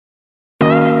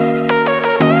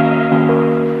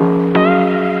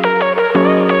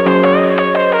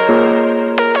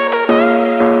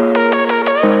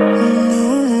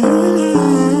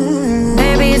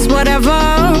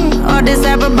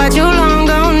got you long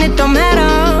gone, it don't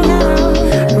matter.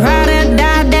 Ride or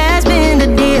die, that's been the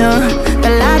deal. The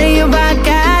light of your bike,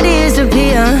 I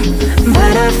disappear.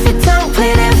 But if you don't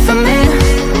play that for me,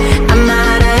 I'm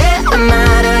out of it, I'm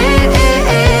out of it.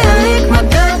 I lick my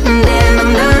gun and then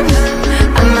I'm done.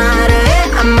 I'm out of it,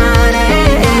 I'm out of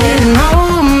it. Need an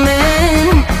old man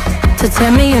to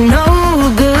tell me you're no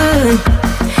good.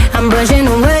 I'm brushing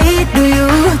the weight of you,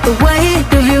 the weight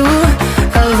of you,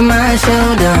 of my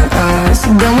shoulders.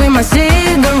 Done with my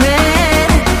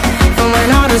cigarette, and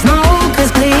when all the smoke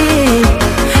is clear,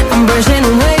 I'm brushing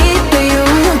the weight of you,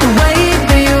 the weight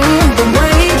of you, the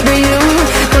weight of you.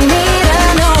 Don't need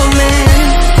an old man.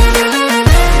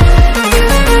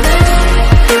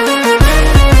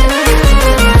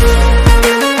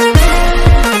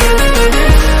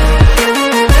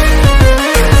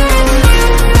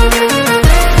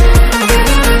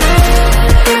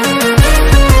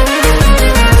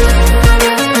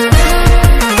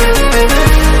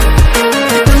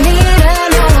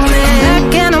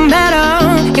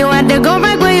 Go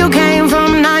back where you came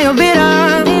from, now you're bitter.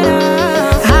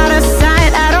 Out of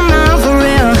sight, out of mind for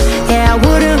real. Yeah, I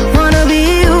wouldn't wanna be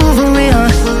you for real.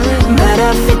 But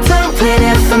if you don't play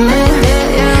that for me,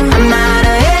 I'm out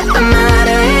of it, I'm out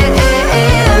of it.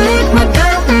 I lick my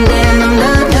gun and then I'm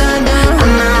done.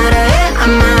 I'm out of it,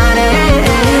 I'm out of it.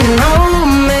 An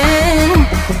old man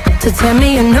to tell me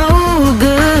you're no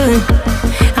good.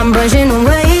 I'm brushing the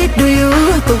weight of you,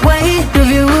 the weight of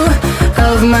you,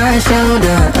 of my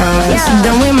shoulder.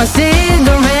 Done with my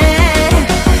cigarette.